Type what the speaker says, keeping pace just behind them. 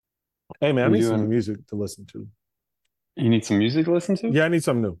Hey man, I We need some new doing? music to listen to. You need some music to listen to? Yeah, I need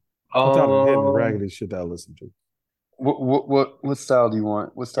something new. I'm tired of hitting the Um, raggedy shit that I listen to. what style do you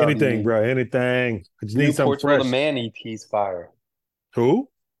want? What style do you Anything, need? bro. Anything. I just The need new something Portugal the fresh. Man EP's fire. Who?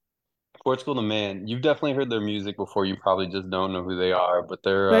 Portugal the Man. You've definitely heard their music before. You probably just don't know who they are, but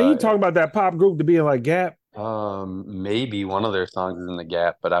Man, you talking about that pop group to being like Gap? maybe one of their songs is in the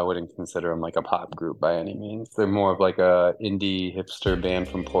Gap, but I wouldn't consider them like a pop group by any means. They're more of like a indie hipster band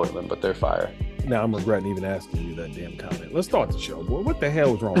from Portland, but they're fire. Now I'm regretting even asking you that damn comment. Let's start the show, boy. What the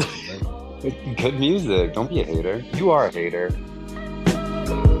hell was wrong with you, man? Good music. Don't be a hater. You are a hater.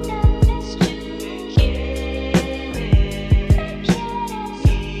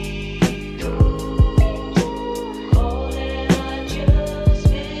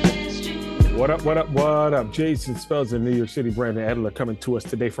 What up, what up, what up? Jason Spells in New York City, Brandon Adler coming to us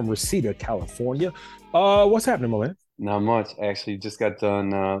today from Reseda, California. What's happening, my man? Not much. Actually, just got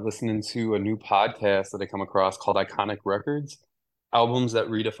done listening to a new podcast that I come across called Iconic Records. Albums that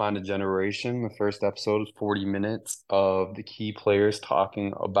redefine a generation. The first episode is 40 minutes of the key players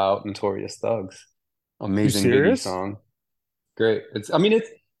talking about Notorious Thugs. You Amazing Biggie serious? song. Great.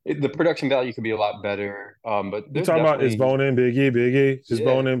 The production value could be a lot better. But You there's talking about is definitely, Bone in Biggie, Biggie, just yeah,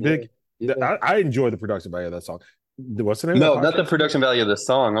 Bone in yeah, Big. yeah. I enjoy the production value of that song. What's the name of that No, not the podcast? production value of the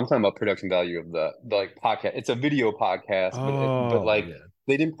song. I'm talking about production value of the like podcast. It's a video podcast, but Oh like yeah.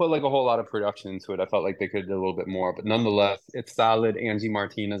 they didn't put like a whole lot of production into it. I felt like they could have did a little bit more, but nonetheless, it's solid. Angie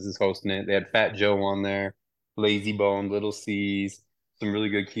Martinez is hosting it. They had Fat Joe on there, Lazy Bone, Little C's, some really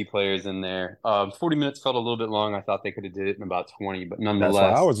good key players in there. 40 minutes felt a little bit long. I thought they could have did it in about 20, but That's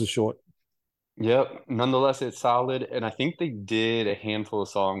why I nonetheless, was a short. yep. Nonetheless, it's solid, and I think they did a handful of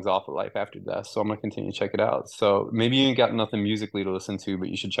songs off of Life After Death, so I'm gonna continue to check it out. So maybe you ain't got nothing musically to listen to, but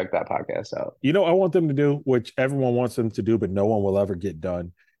you should check that podcast out. You know, I want them to do, which everyone wants them to do, but no one will ever get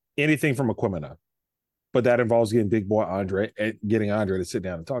done. Anything from Aquemini. But that involves getting Big Boy Andre and getting Andre to sit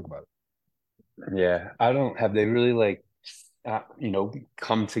down and talk about it. Yeah, I don't have they really like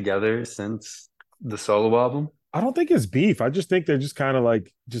come together since the solo album? I don't think it's beef. I just think they're just kind of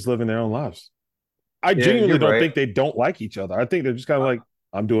like just living their own lives. I Yeah, genuinely you're don't right. think they don't like each other. I think they're just kind of Uh, like,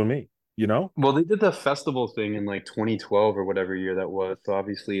 I'm doing me, you know? well, they did the festival thing in like 2012 or whatever year that was. So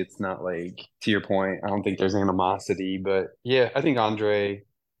obviously, it's not like to your point. I don't think there's animosity, but yeah, I think Andre.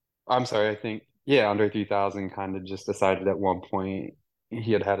 I'm sorry, I think, yeah, Andre 3000 kind of just decided at one point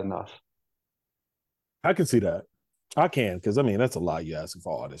he had had enough. I can see that. I can, because I mean, that's a lot you ask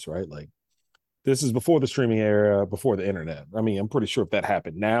for artists, right? Like, this is before the streaming era, before the internet. I mean, I'm pretty sure if that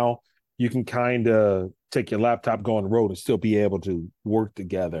happened now, you can kind of take your laptop, go on the road, and still be able to work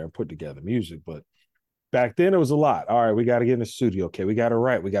together and put together music. But back then, it was a lot. All right, we got to get in the studio. Okay, we got to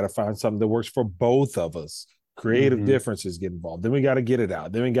write. We got to find something that works for both of us. Creative Hmm. differences get involved. Then we got to get it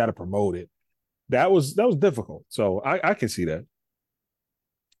out. Then we got to promote it. That was difficult. So I can see that.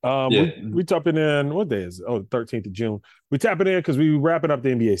 Yeah. We tapping in. What day is it? Oh, the 13th of June. We tapping in because we wrapping up the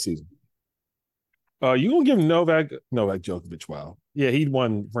NBA season. You gonna give Novak Djokovic? Wow, yeah, he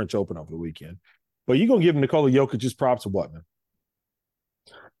won French Open over the weekend. But you gonna give Nikola Jokic just props or what, man?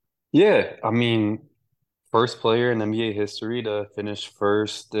 Yeah. I mean, first player in NBA history to finish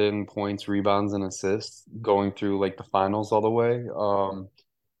first in points, rebounds, and assists, going through like the finals all the way.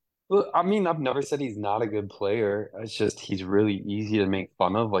 Well, I mean, I've never said he's not a good player. It's just he's really easy to make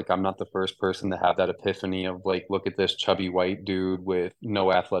fun of. Like, I'm not the first person to have that epiphany of like, look at this chubby white dude with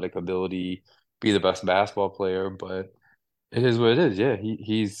no athletic ability, be the best basketball player. But it is what it is. Yeah,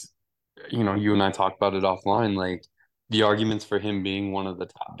 he's, you and I talked about it offline. Like, the arguments for him being one of the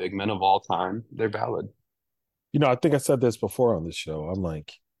top big men of all time, they're valid. You know, I think I said this before on the show. I'm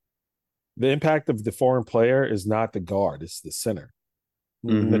like, the impact of the foreign player is not the guard; it's the center.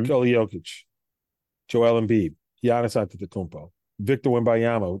 Hmm. Nikola Jokic, Joel Embiid, Giannis Antetokounmpo, Victor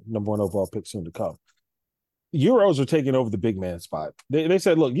Wembanyama, number one overall pick soon to come. Euros are taking over the big man spot. They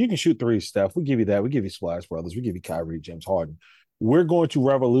said, look, you can shoot three, Steph. We give you that. We give you Splash Brothers. We give you Kyrie, James Harden. We're going to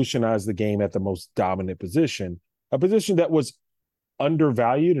revolutionize the game at the most dominant position, a position that was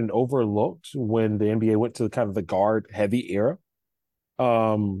undervalued and overlooked when the NBA went to kind of the guard heavy era.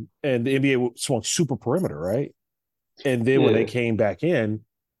 And the NBA swung super perimeter, right? And then when they Yeah. came back in,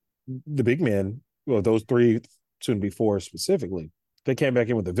 the big men, well, those three, soon to be four specifically, they came back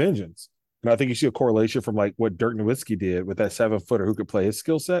in with a vengeance. And I think you see a correlation from like what Dirk Nowitzki did with that 7 footer who could play his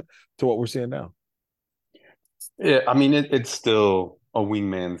skill set to what we're seeing now. Yeah, I mean it's still a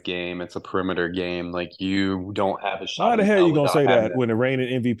wingman's game. It's a perimeter game. Like you don't have a How shot the in hell are you hell gonna without say having that that. when the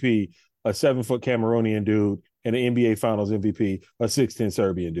reigning MVP, a 7 foot Cameroonian dude, and the NBA Finals MVP, a 6'10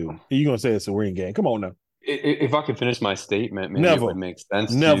 Serbian dude? You gonna say it's a ring game? Come on now. If I could finish my statement, maybe it Never, would make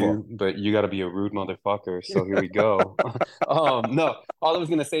sense to never. you, but you got to be a rude motherfucker. So here we go. No, all I was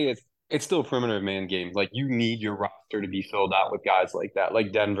gonna say is it's still a perimeter man game. Like you need your roster to be filled out with guys like that,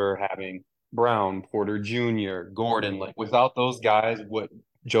 like Denver having Brown, Porter Jr., Gordon. Like without those guys, what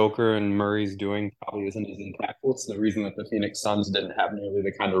Joker and Murray's doing probably isn't as impactful. It's the reason that the Phoenix Suns didn't have nearly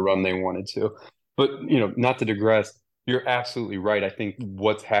the kind of run they wanted to. But not to digress, you're absolutely right. I think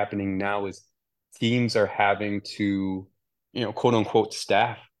what's happening now is teams are having to, quote unquote,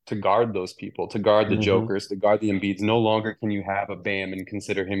 staff to guard those people, to guard the Hmm. Jokers, to guard the Embiids. No longer can you have a Bam and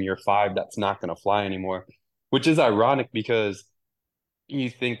consider him your five. That's not going to fly anymore, which is ironic because you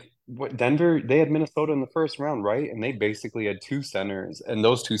think what Denver, they had Minnesota in the first round, right? And they basically had two centers, and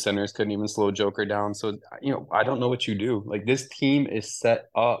those two centers couldn't even slow Joker down. So, I don't know what you do. Like this team is set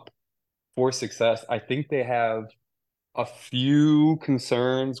up for success. I think they have a few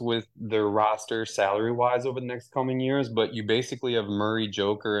concerns with their roster salary wise over the next coming years, but you basically have Murray,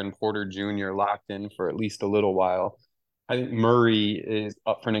 Joker, and Porter Jr. locked in for at least a little while. I think Murray is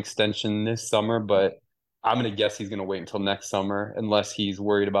up for an extension this summer, but I'm going to guess he's going to wait until next summer unless he's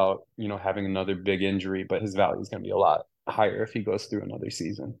worried about, having another big injury, but his value is going to be a lot higher if he goes through another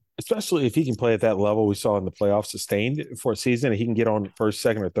season. Especially if he can play at that level we saw in the playoffs sustained for a season and he can get on first,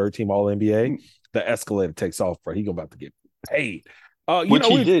 second, or third team all NBA, the escalator takes off, bro. He about to get paid. Which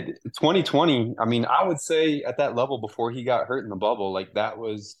he did 2020. I mean, I would say at that level before he got hurt in the bubble, like that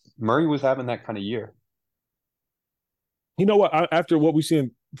was Murray was having that kind of year. what? After what we've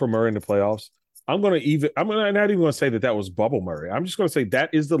seen from Murray in the playoffs, I'm not even going to say that was bubble Murray. I'm just going to say that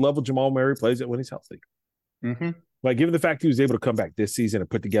is the level Jamal Murray plays at when he's healthy. Hmm. Like, given the fact he was able to come back this season and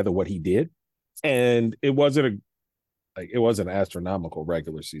put together what he did, and it wasn't an astronomical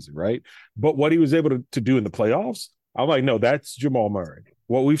regular season, right? But what he was able to do in the playoffs, I'm like, no, that's Jamal Murray.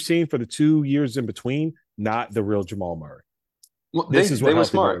 What we've seen for the 2 years in between, not the real Jamal Murray. Well, This they is what they were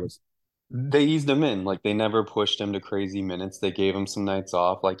healthy Murray smart. was. They eased him in. Like they never pushed him to crazy minutes. They gave him some nights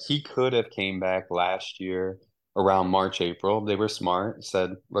off. Like he could have came back last year around March, April. They were smart.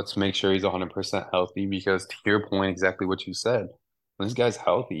 Said, let's make sure he's 100% healthy because to your point, exactly what you said. When this guy's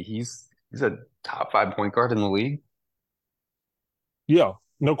healthy, he's a top five point guard in the league. Yeah,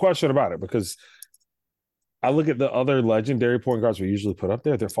 no question about it. Because I look at the other legendary point guards we usually put up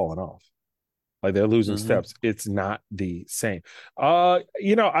there, they're falling off. Like they're losing Hmm. steps. It's not the same.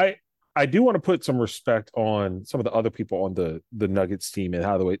 I do want to put some respect on some of the other people on the Nuggets team and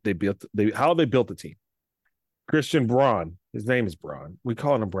how the way they built the team. Christian Braun, his name is Braun. We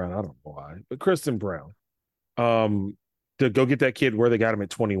call him Brown. I don't know why, but Christian Brown. Um, to go get that kid where they got him at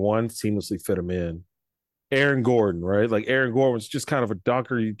 21, seamlessly fit him in. Aaron Gordon, right? Like Aaron Gordon was just kind of a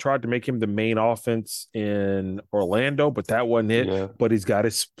dunker. You tried to make him the main offense in Orlando, but that wasn't it. Yeah, But he's got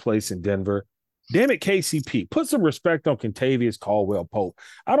his place in Denver. Damn it, KCP. Put some respect on Contavious Caldwell Pope.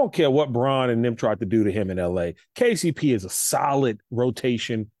 I don't care what Braun and them tried to do to him in LA. KCP is a solid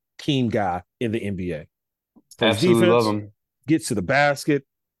rotation team guy in the NBA. Plays absolutely love defense, him. gets to the basket,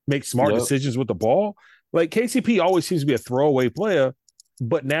 makes smart Yep. decisions with the ball. Like KCP always seems to be a throwaway player,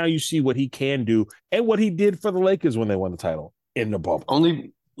 but now you see what he can do and what he did for the Lakers when they won the title in the bubble. The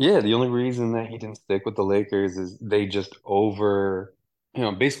only reason that he didn't stick with the Lakers is they just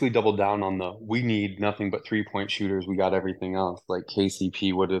basically doubled down on the we need nothing but 3-point shooters. We got everything else. Like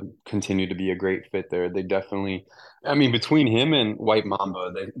KCP would have continued to be a great fit there. They definitely, I mean, between him and White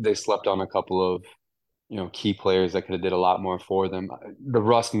Mamba, they slept on a couple of, key players that could have did a lot more for them. The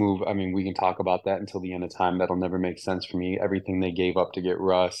Russ move, I mean, we can talk about that until the end of time. That'll never make sense for me. Everything they gave up to get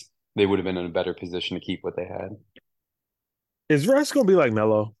Russ, they would have been in a better position to keep what they had. Is Russ going to be like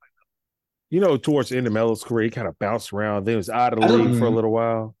Melo? Towards the end of Melo's career, he kind of bounced around. Then he was out of the I league for a don't. little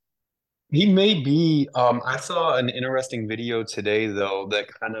while. He may be. I saw an interesting video today, though, that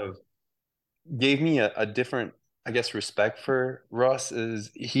kind of gave me a different, I guess, respect for Russ. Is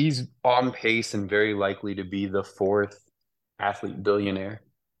he's on pace and very likely to be the fourth athlete billionaire.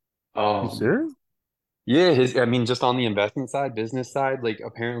 You Um, serious? yeah, I mean, just on the investment side, business side, like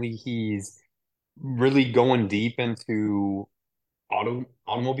apparently he's really going deep into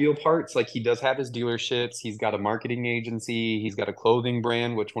automobile parts. Like he does have his dealerships. He's got a marketing agency. He's got a clothing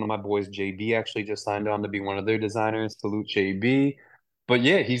brand, which one of my boys, JB, actually just signed on to be one of their designers. Salute JB. But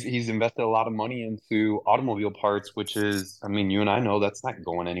yeah, he's invested a lot of money into automobile parts, which is, I mean, you and I know that's not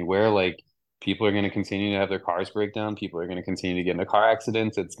going anywhere. Like people are going to continue to have their cars break down. People are going to continue to get into car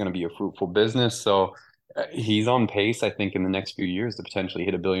accidents. It's going to be a fruitful business. So he's on pace, I think, in the next few years to potentially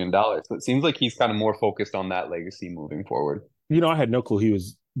hit $1 billion. So it seems like he's kind of more focused on that legacy moving forward. I had no clue he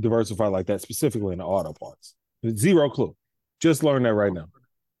was diversified like that, specifically in the auto parts. Zero clue. Just learned that right now.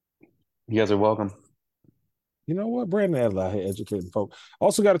 You guys are welcome. You know what? Brandon Adler out here educating folks.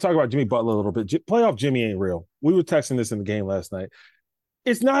 Also, got to talk about Jimmy Butler a little bit. Playoff Jimmy ain't real. We were texting this in the game last night.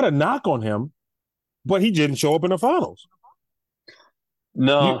 It's not a knock on him, but he didn't show up in the finals. You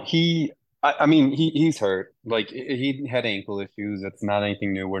No, I mean, he's hurt. Like he had ankle issues. That's not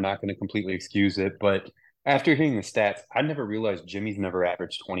anything new. We're not going to completely excuse it. But after hearing the stats, I never realized Jimmy's never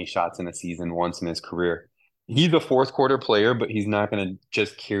averaged 20 shots in a season once in his career. He's a fourth quarter player, but he's not going to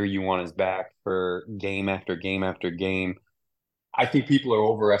just carry you on his back for game after game after game. I think people are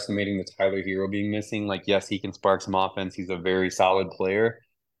overestimating the Tyler Hero being missing. Like, yes, he can spark some offense. He's a very solid player,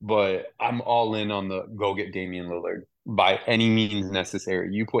 but I'm all in on the go get Damian Lillard by any means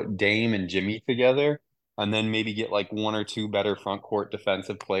necessary. You put Dame and Jimmy together, and then maybe get like one or two better front court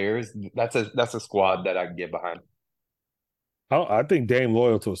defensive players. That's a squad that I can get behind. I think Dame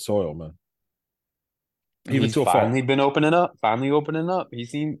loyal to his soil, man. Even He's to a fault. finally been opening up, finally opening up. He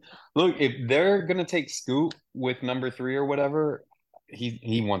seemed look, if they're gonna take Scoot with number three or whatever,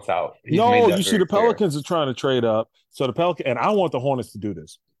 he wants out. He's made No, that you see, very the clear. Pelicans are trying to trade up. So the Pelican, and I want the Hornets to do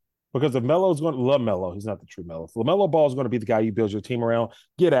this because if Melo's going to love Melo, he's not the true Melo. If LaMelo Ball is going to be the guy you build your team around,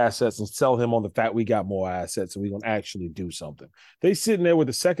 get assets and sell him on the fact we got more assets and we're going to actually do something. They sitting there with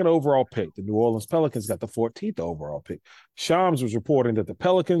the second overall pick. The New Orleans Pelicans got the 14th overall pick. Shams was reporting that the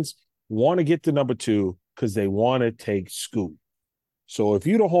Pelicans want to get to number two because they want to take Scoot. So if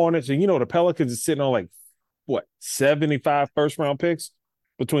you the Hornets, and you know the Pelicans is sitting on like what 75 first round picks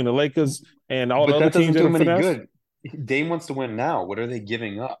between the Lakers and all the But other that teams doesn't that do have him any finessed. good. Dame wants to win now. What are they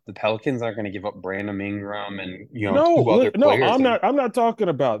giving up? The Pelicans aren't going to give up Brandon Ingram and No, two other no, players. And I'm not talking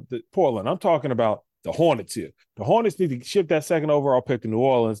about the Portland. I'm talking about the Hornets here. The Hornets need to ship that second overall pick to New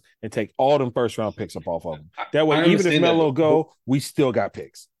Orleans and take all them first round picks up off of them. That way, I even if understand that, Melo go, we still got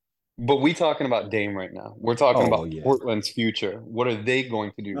picks. but we talking about Dame right now. We're talking Oh well, about yeah. Portland's future. What are they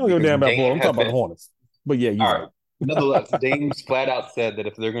going to I do? don't give a Because damn about Dame Portland. I'm has talking about been the Hornets. But yeah, you're all right. right. Nonetheless, Dame's flat out said that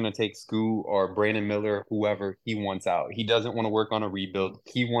if they're going to take Scoot or Brandon Miller, whoever, he wants out. He doesn't want to work on a rebuild.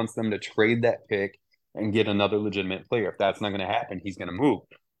 He wants them to trade that pick and get another legitimate player. If that's not going to happen, he's going to move.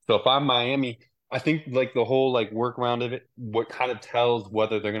 So if I'm Miami, I think like the whole like workaround of it, what kind of tells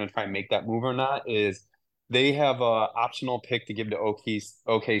whether they're going to try and make that move or not is they have a optional pick to give to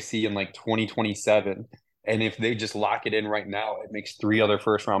OKC in like 2027. And if they just lock it in right now, it makes three other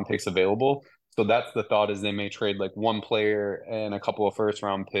first round picks available. So that's the thought is they may trade like one player and a couple of first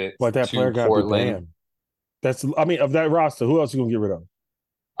round picks But that player to got to be Portland. Bam. That's I mean of that roster, who else you gonna get rid of?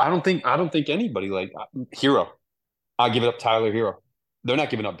 I don't think anybody like Hero. I'll give it up Tyler Hero. They're not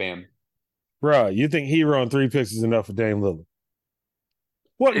giving up Bam. Bruh, you think Hero and three picks is enough for Dame Lillard?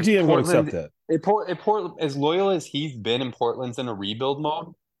 What If GM gonna accept Portland that? if Portland as loyal as he's been and Portland's in a rebuild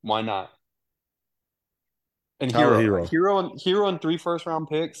mode, why not? And Tyler Hero. Hero and three first round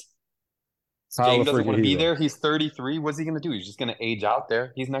picks. Tyler Dame doesn't freaking want to be Hero. there. He's 33. What's he going to do? He's just going to age out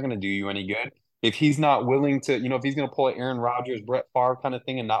there. He's not going to do you any good. If he's not willing to, if he's going to pull an Aaron Rodgers, Brett Favre kind of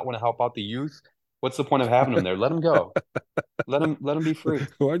thing and not want to help out the youth, what's the point of having him there? Let him go. Let him be free.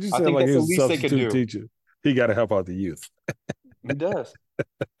 Why'd you I say think like he that's the was a least they could substitute do. teacher? He got to help out the youth. He does.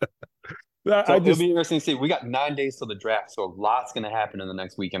 I So it'll just be interesting to see. We got 9 days till the draft, so a lot's going to happen in the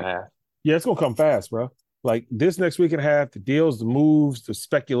next week and a half. yeah, it's gonna come fast, bro. Like this next week and a half, the deals, the moves, the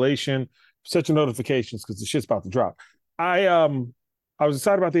speculation, set your notifications because the shit's about to drop. I was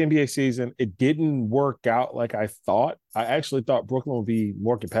excited about the NBA season. It didn't work out like I thought. I actually thought Brooklyn would be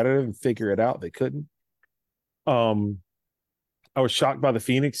more competitive and figure it out. They couldn't. Um, I was shocked by the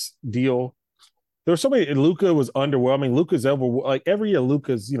Phoenix deal. There was so many. Luca was underwhelming. Luca's ever like every year.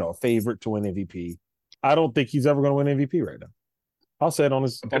 Luca's a favorite to win MVP. I don't think he's ever going to win MVP right now. I'll say it on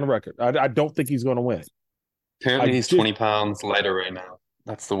the record. I don't think he's going to win. Apparently, I he's just 20 pounds lighter right now.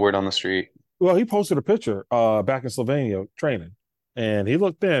 That's the word on the street. well, he posted a picture back in Slovenia training, and he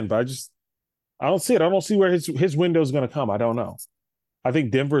looked thin. But I don't see it. I don't see where his window is going to come. I don't know. I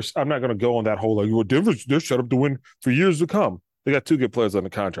think Denver's. I'm not going to go on that whole like, well, Denver's they're set up to win for years to come. They got two good players on the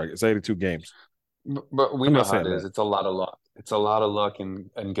contract. It's 82 games. But we I'm know not how it saying is. that. It's a lot of luck. It's a lot of luck and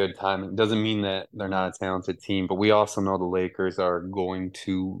good timing. Doesn't mean that they're not a talented team, but we also know the Lakers are going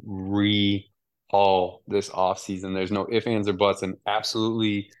to rehaul this offseason. There's no ifs, ands, or buts, and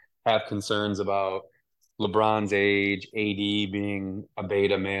absolutely have concerns about LeBron's age, AD being a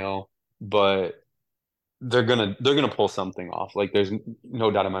beta male, but they're gonna pull something off. Like there's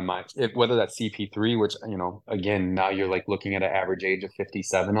no doubt in my mind. Whether that's CP3, which again now you're like looking at an average age of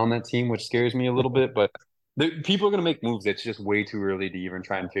 57 on that team, which scares me a little bit. But people are gonna make moves. It's just way too early to even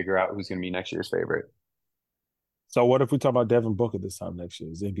try and figure out who's gonna be next year's favorite. So what if we talk about Devin Booker this time next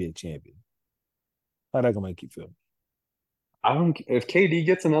year as NBA champion? How that gonna make you feel? I don't. If KD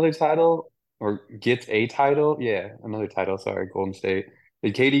gets another title, or gets a title, yeah, another title. Sorry, Golden State.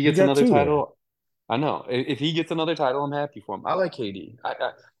 If KD He gets got another two there. title, I know. If he gets another title, I'm happy for him. I like KD.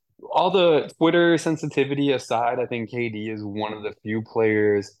 All the Twitter sensitivity aside, I think KD is one of the few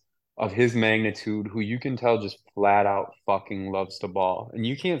players of his magnitude who you can tell just flat out fucking loves to ball. And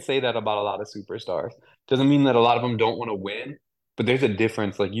you can't say that about a lot of superstars. Doesn't mean that a lot of them don't want to win, but there's a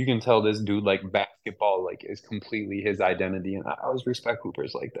difference. Like you can tell this dude like basketball like is completely his identity. And I always respect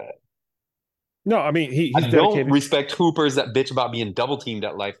hoopers like that. No, I mean he's I don't dedicated. respect hoopers that bitch about being double teamed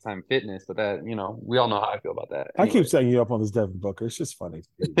at Lifetime Fitness, but that, we all know how I feel about that. I keep Anyways. setting you up on this Devin Booker. It's just funny.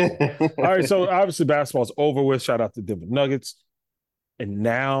 All right, so obviously basketball's over with. Shout out to Denver Nuggets. And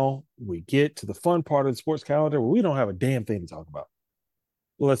now we get to the fun part of the sports calendar where we don't have a damn thing to talk about.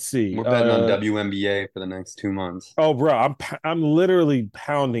 Let's see. We're betting on WNBA for the next 2 months. Oh, bro, I'm literally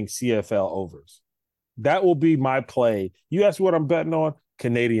pounding CFL overs. That will be my play. You ask me what I'm betting on?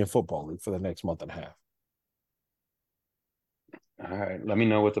 Canadian Football League for the next month and a half. All right, let me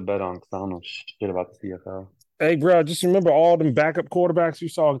know what to bet on because I don't know shit about the CFL. Hey, bro, just remember all them backup quarterbacks you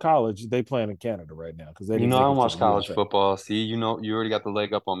saw in college. They playing in Canada right now because they didn't I make don't it to watch the college USA. football. See, you already got the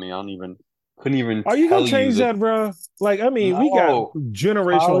leg up on me. Couldn't even Are you gonna tell you change that. that, bro? Like, I mean, we got No,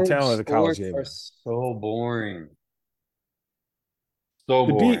 generational college talent at the college sports game are now. so boring. So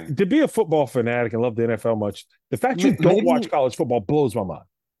To be boring. to be a football fanatic and love the NFL much, the fact you don't watch Maybe college football blows my mind.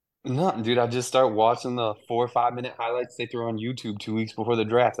 not, dude. I just start watching the 4 or 5 minute highlights they throw on YouTube 2 weeks before the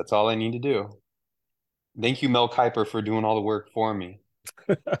draft. That's all I need to do. Thank you, Mel Kiper, for doing all the work for me.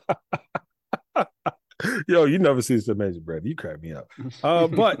 Yo, you never see this amazing, Brad. You crack me up.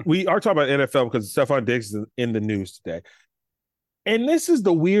 But we are talking about NFL because Stephon Diggs is in the news today. And this is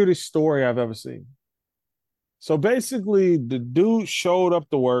the weirdest story I've ever seen. So basically, the dude showed up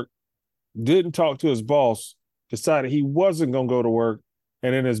to work, didn't talk to his boss, decided he wasn't going to go to work.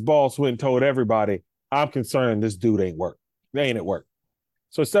 And then his boss went and told everybody, I'm concerned this dude ain't work. They ain't at work.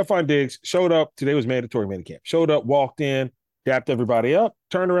 So Stephon Diggs showed up. Today was mandatory minicamp. Showed up, walked in, dapped everybody up,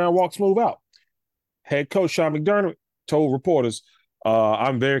 turned around, walked smooth out. Head coach Sean McDermott told reporters,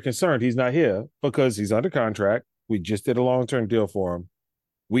 I'm very concerned he's not here because he's under contract. We just did a long-term deal for him.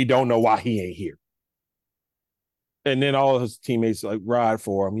 We don't know why he ain't here. And then all of his teammates like ride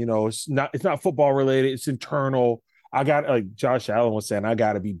for him. It's not football related. It's internal. I got like Josh Allen was saying, I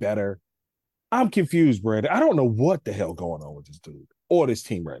got to be better. I'm confused, Brandon. I don't know what the hell going on with this dude or this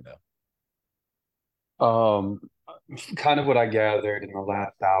team right now. Um, Kind of what I gathered in the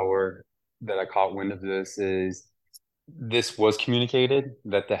last hour that I caught wind of this is this was communicated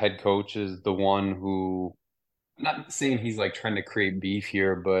that the head coach is the one who, not saying he's like trying to create beef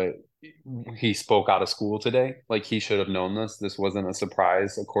here, but he spoke out of school today. Like he should have known this. This wasn't a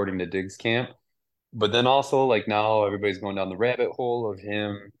surprise, according to Diggs camp. But then also, like now everybody's going down the rabbit hole of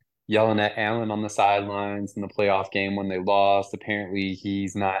him yelling at Allen on the sidelines in the playoff game when they lost. Apparently,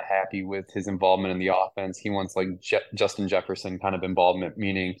 he's not happy with his involvement in the offense. He wants like Justin Jefferson kind of involvement,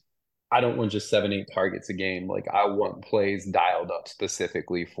 meaning I don't want just 7, 8 targets a game. Like I want plays dialed up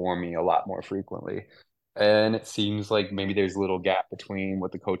specifically for me a lot more frequently. And it seems like maybe there's a little gap between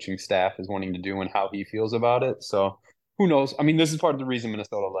what the coaching staff is wanting to do and how he feels about it. So who knows? I mean, this is part of the reason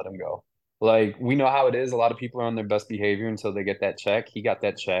Minnesota let him go. Like we know how it is. A lot of people are on their best behavior until they get that check. He got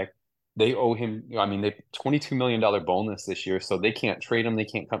that check. They owe him, I mean, they $22 million bonus this year, so they can't trade him. They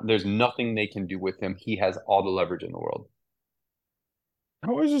can't come. There's nothing they can do with him. He has all the leverage in the world.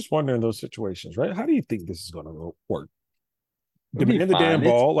 I was just wondering those situations, right? How do you think this is going to work? It'll be Demand the damn fine. It's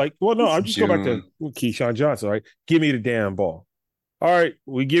ball. Like, well, no, it's I'm just go back to June. Keyshawn Johnson, right? Give me the damn ball. All right,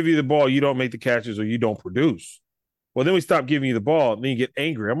 we give you the ball, you don't make the catches or you don't produce. Well, then we stop giving you the ball, and then you get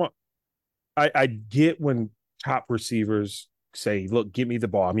angry. I get when top receivers say, "Look, give me the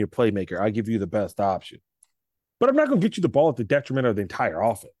ball. I'm your playmaker. I give you the best option." But I'm not going to get you the ball at the detriment of the entire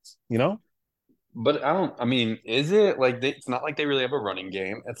offense. You know? But I mean, is it like it's not like they really have a running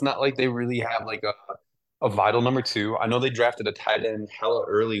game. It's not like they really have like a vital number two. I know they drafted a tight end hella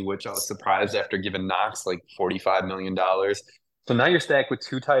early, which I was surprised after giving Knox like $45 million. So now you're stacked with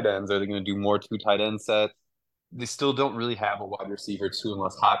two tight ends. Are they going to do more two tight end sets? They still don't really have a wide receiver two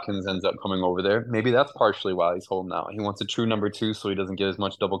unless Hopkins ends up coming over there. Maybe that's partially why he's holding out. He wants a true number two so he doesn't get as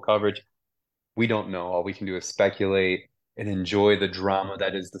much double coverage. We don't know. All we can do is speculate and enjoy the drama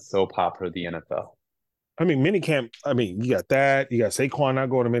that is the soap opera of the NFL. I mean, minicamp. I mean, you got that. You got Saquon not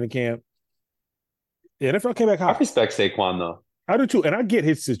going to minicamp. The NFL came back I hot. respect Saquon though. I do too, and I get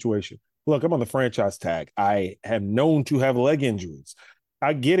his situation. Look, I'm on the franchise tag. I am known to have leg injuries.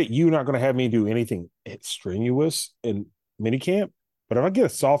 I get it. You're not going to have me do anything strenuous in minicamp, But if I get a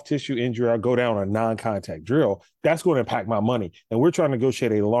soft tissue injury, I go down a non-contact drill, that's going to impact my money. And we're trying to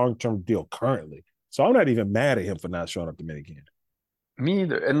negotiate a long-term deal currently. So I'm not even mad at him for not showing up to minicamp. Me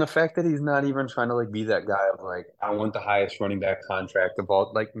either. And the fact that he's not even trying to like be that guy of like, I want the highest running back contract of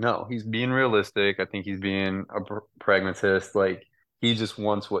all. Like, no, he's being realistic. I think he's being a pragmatist. Like, he just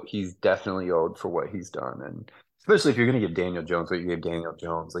wants what he's definitely owed for what he's done. And especially if you're going to give Daniel Jones what you gave Daniel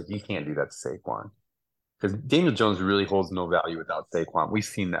Jones, like, you can't do that to Saquon. Because Daniel Jones really holds no value without Saquon. We've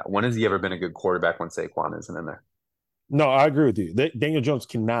seen that. When has he ever been a good quarterback when Saquon isn't in there? No, I agree with you. Daniel Jones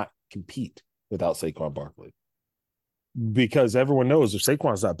cannot compete without Saquon Barkley because everyone knows if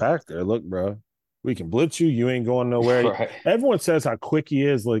Saquon's not back there, look, bro, we can blitz you. You ain't going nowhere. Right. Everyone says how quick he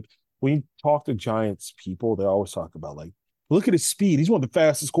is. Like when you talk to Giants people, they always talk about like, look at his speed. He's one of the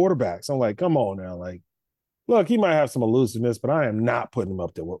fastest quarterbacks. I'm like, come on now. Like, look, he might have some elusiveness, but I am not putting him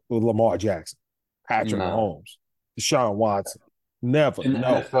up there with Lamar Jackson, Patrick No. Mahomes, Deshaun Watson. Never. In the No.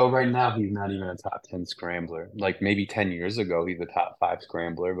 NFL right now, he's not even a top 10 scrambler. Like maybe 10 years ago, he's a top five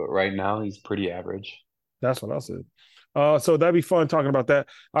scrambler, but right now he's pretty average. That's what I said. So that'd be fun talking about that.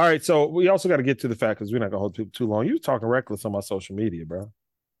 All right. So we also got to get to the fact because we're not gonna hold too long. You talking reckless on my social media, bro.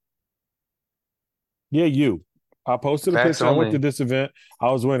 Yeah, you. I posted a Facts picture. I went to only. this event.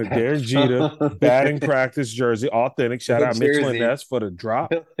 I was wearing a Derek Jeter batting practice jersey, authentic. Shout The out Mitchell and jersey. Ness for the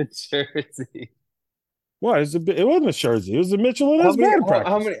drop. The jersey. What? It wasn't a jersey. It was a Mitchell and How Ness many, batting how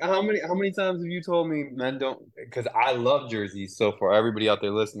practice. many, how many, how many times have you told me, man, don't, because I love jerseys. So for everybody out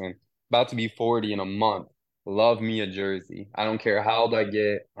there listening, about to be 40 in a month, love me a jersey. I don't care how old I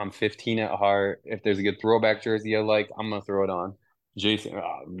get. I'm 15 at heart. If there's a good throwback jersey I like, I'm gonna throw it on. Jason,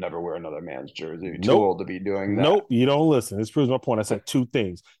 I'll never wear another man's jersey. Too Nope. old to be doing that. Nope, you don't listen. This proves my point. I said two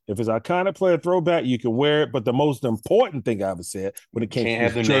things. If it's iconic player throwback, you can wear it. But the most important thing I ever said when it came to Can't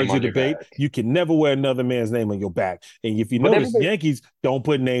have this their name jersey on your debate, back. you can never wear another man's name on your back. And if you But notice, everybody, Yankees don't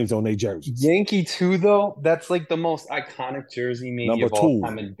put names on their jerseys. Yankee too, though, that's like the most iconic jersey maybe Number of all two,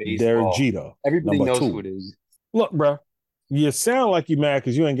 time in Derek baseball. Jeter. Everybody Number knows who two. it is. Look, bro, you sound like you mad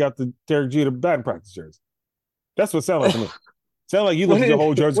because you ain't got the Derek Jeter batting practice jersey. That's what it sounds like to me. Sound like you looked at your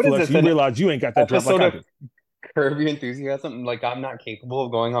whole jersey What is collection. this? You An realize you ain't got that drop like episode I of do. Curb Your Enthusiasm? Like I'm not capable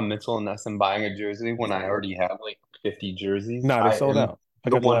of going on Mitchell and Ness and buying a jersey when I already have like 50 jerseys. Nah, they I sold am out. I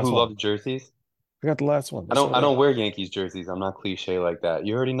the got the one last who one. loves jerseys. I got the last one. They I sold don't out. wear Yankees jerseys. I'm not cliche like that.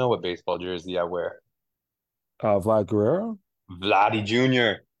 You already know what baseball jersey I wear. Vlad Guerrero. Vladdy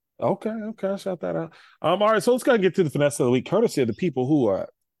Jr. Okay, I'll shout that out. All right, so let's go and get to the finesse of the week, courtesy of the people who are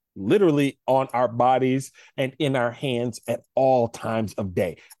literally on our bodies and in our hands at all times of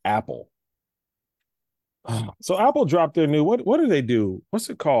day. Apple. So Apple dropped their new what do they do? What's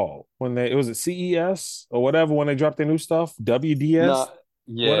it called? When they it was it CES or whatever when they dropped their new stuff? WDS, Not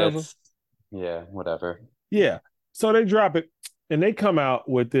yeah, whatever. it's yeah, whatever. Yeah. So they drop it and they come out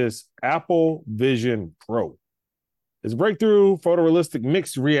with this Apple Vision Pro. It's breakthrough photorealistic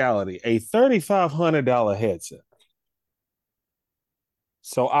mixed reality, a $3,500 headset.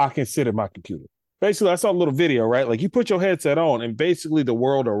 So I can sit at my computer. Basically, I saw a little video, right? Like you put your headset on, and basically the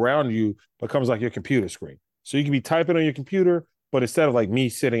world around you becomes like your computer screen. So you can be typing on your computer, but instead of like me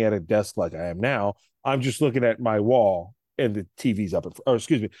sitting at a desk like I am now, I'm just looking at my wall and the TV's up. Or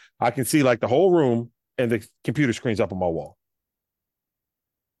excuse me, I can see like the whole room and the computer screen's up on my wall.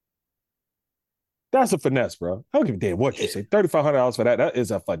 That's a finesse, bro. I don't give a damn what you say. $3,500 for that. That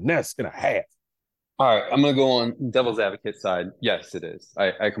is a finesse and a half. All right, I'm gonna go on devil's advocate side. Yes, it is.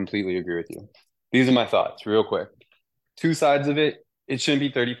 I completely agree with you. These are my thoughts, real quick. Two sides of it. It shouldn't be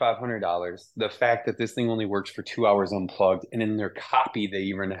 $3,500. The fact that this thing only works for 2 hours unplugged, and in their copy, they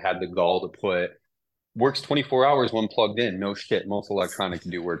even had the gall to put works 24 hours when plugged in. No shit. Most electronics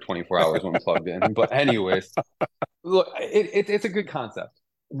do work 24 hours when plugged in. But anyways, look, it's a good concept.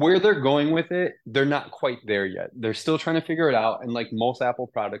 Where they're going with it, they're not quite there yet. They're still trying to figure it out. And like most Apple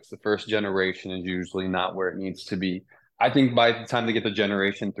products, the first generation is usually not where it needs to be. I think by the time they get to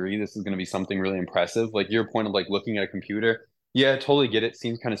generation three, this is going to be something really impressive. Like your point of like looking at a computer, yeah, totally get it.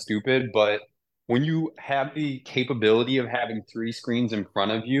 Seems kind of stupid, but when you have the capability of having three screens in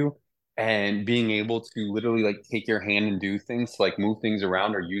front of you and being able to literally like take your hand and do things, like move things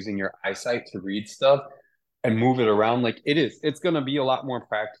around or using your eyesight to read stuff, and move it around like it's going to be a lot more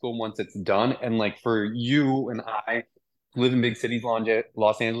practical once it's done. And like for you and I live in big cities,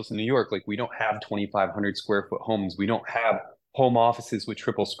 Los Angeles and New York, like we don't have 2,500 square foot homes. We don't have home offices with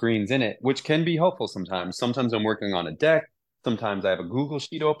triple screens in it, which can be helpful sometimes I'm working on a deck, sometimes I have a Google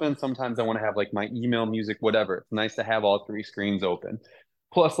sheet open, sometimes I want to have like my email, music, whatever. It's nice to have all three screens open.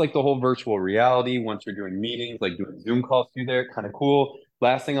 Plus like the whole virtual reality once you're doing meetings, like doing Zoom calls through there, kind of cool.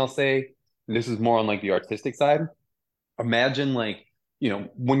 Last thing I'll say, this is more on like the artistic side. Imagine like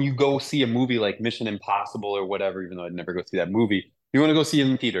when you go see a movie like Mission Impossible or whatever, even though I'd never go see that movie, you want to go see it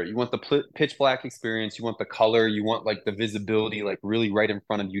in theater. You want the pitch black experience. You want the color. You want like the visibility, like really right in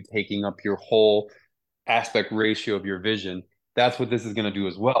front of you, taking up your whole aspect ratio of your vision. That's what this is going to do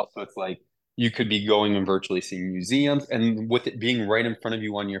as well. So it's like you could be going and virtually seeing museums, and with it being right in front of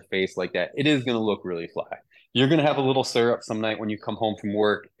you on your face like that, it is going to look really fly. You're going to have a little syrup some night when you come home from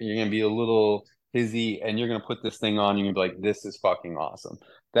work. You're going to be a little dizzy, and you're going to put this thing on. And you're going to be like, this is fucking awesome.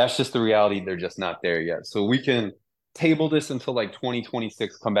 That's just the reality. They're just not there yet. So we can table this until like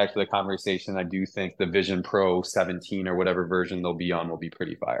 2026, come back to the conversation. I do think the Vision Pro 17 or whatever version they'll be on will be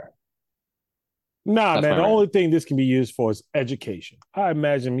pretty fire. Nah, That's man. my The rant. only thing this can be used for is education. I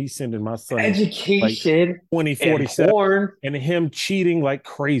imagine me sending my son like Education and 2047 porn. and him cheating like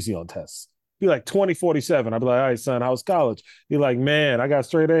crazy on tests. Be like 2047. I'd be like, all right, son, how's college? Be like, man, I got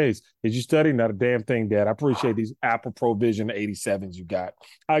straight A's. Did you study? Not a damn thing, Dad. I appreciate these Apple Pro Vision 87s you got.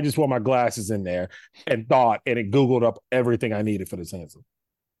 I just want my glasses in there and thought, and it Googled up everything I needed for this answer.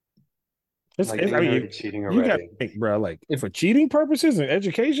 Like I mean, ignorant cheating you got to already. think, bro, like for cheating purposes and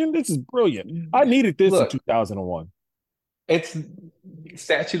education, this is brilliant. I needed this in Look, 2001. it's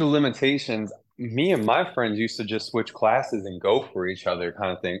statute of limitations. Me and my friends used to just switch classes and go for each other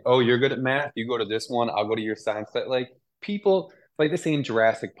kind of thing. Oh, you're good at math. You go to this one. I'll go to your science. But like people, like this ain't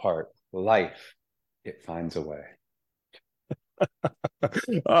Jurassic Park. Life, it finds a way.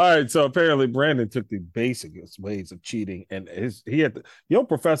 All right, so apparently Brandon took the basic ways of cheating, and he had your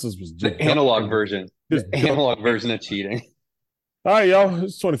professors was The just analog version. The dumping. analog version of cheating. All right, y'all,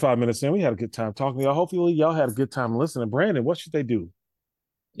 it's 25 minutes in. We had a good time talking to y'all. Hopefully, y'all had a good time listening. Brandon, what should they do?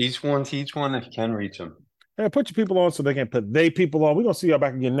 Each one teach one if you can reach them. Hey, put your people on so they can put they people on. We're gonna see y'all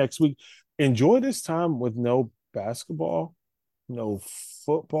back again next week. Enjoy this time with no basketball, no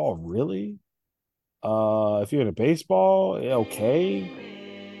football, really. If you're into baseball, yeah,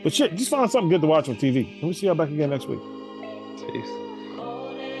 okay. But shit, just find something good to watch on TV. Let me see y'all back again next week. Peace.